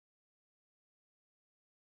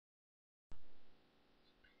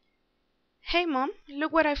Hey Mom,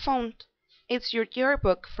 look what I found. It's your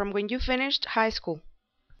yearbook from when you finished high school.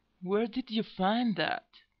 Where did you find that?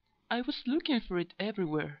 I was looking for it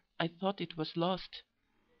everywhere. I thought it was lost.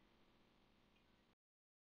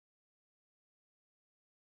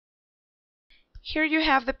 Here you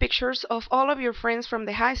have the pictures of all of your friends from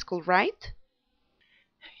the high school, right?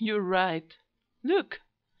 You're right. Look,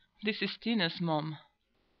 this is Tina's mom.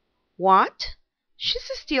 What?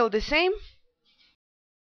 She's still the same.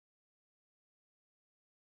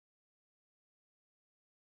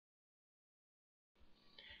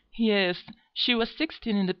 Yes, she was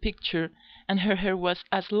 16 in the picture, and her hair was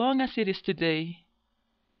as long as it is today.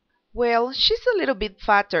 Well, she's a little bit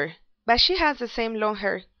fatter, but she has the same long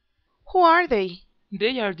hair. Who are they?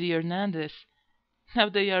 They are the Hernandez. Now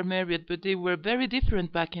they are married, but they were very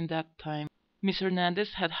different back in that time. Miss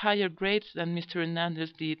Hernandez had higher grades than Mr.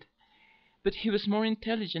 Hernandez did, but he was more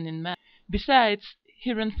intelligent in math. Besides,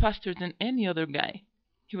 he ran faster than any other guy.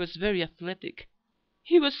 He was very athletic.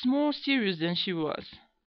 He was more serious than she was.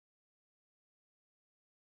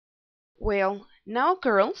 Well, now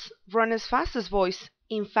girls run as fast as boys.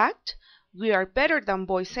 In fact, we are better than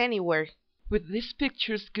boys anywhere. With these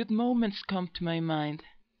pictures, good moments come to my mind.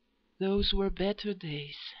 Those were better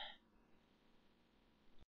days.